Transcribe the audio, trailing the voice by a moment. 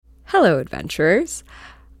Hello, adventurers.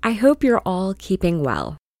 I hope you're all keeping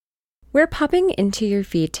well. We're popping into your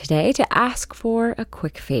feed today to ask for a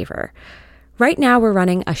quick favor. Right now, we're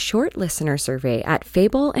running a short listener survey at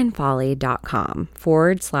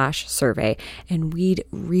fableandfolly.com/survey, and we'd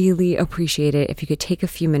really appreciate it if you could take a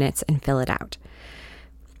few minutes and fill it out.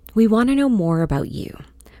 We want to know more about you,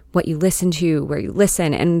 what you listen to, where you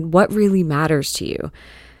listen, and what really matters to you.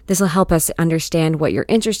 This will help us understand what you're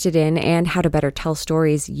interested in and how to better tell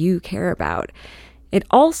stories you care about. It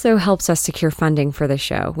also helps us secure funding for the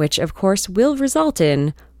show, which of course will result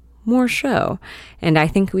in more show, and I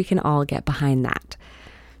think we can all get behind that.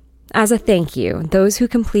 As a thank you, those who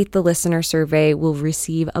complete the listener survey will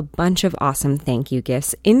receive a bunch of awesome thank you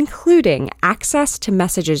gifts, including access to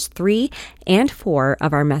messages 3 and 4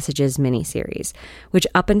 of our Messages miniseries, which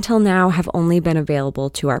up until now have only been available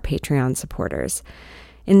to our Patreon supporters.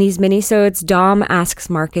 In these minisodes, Dom asks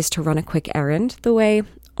Marcus to run a quick errand the way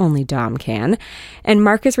only Dom can, and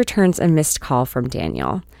Marcus returns a missed call from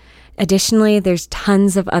Daniel. Additionally, there's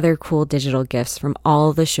tons of other cool digital gifts from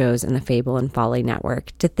all the shows in the Fable and Folly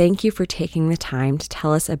network to thank you for taking the time to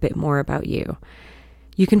tell us a bit more about you.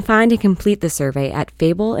 You can find and complete the survey at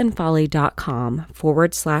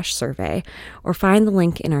fableandfolly.com/survey or find the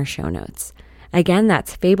link in our show notes. Again,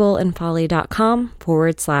 that's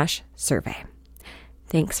fableandfolly.com/survey.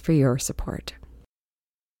 Thanks for your support.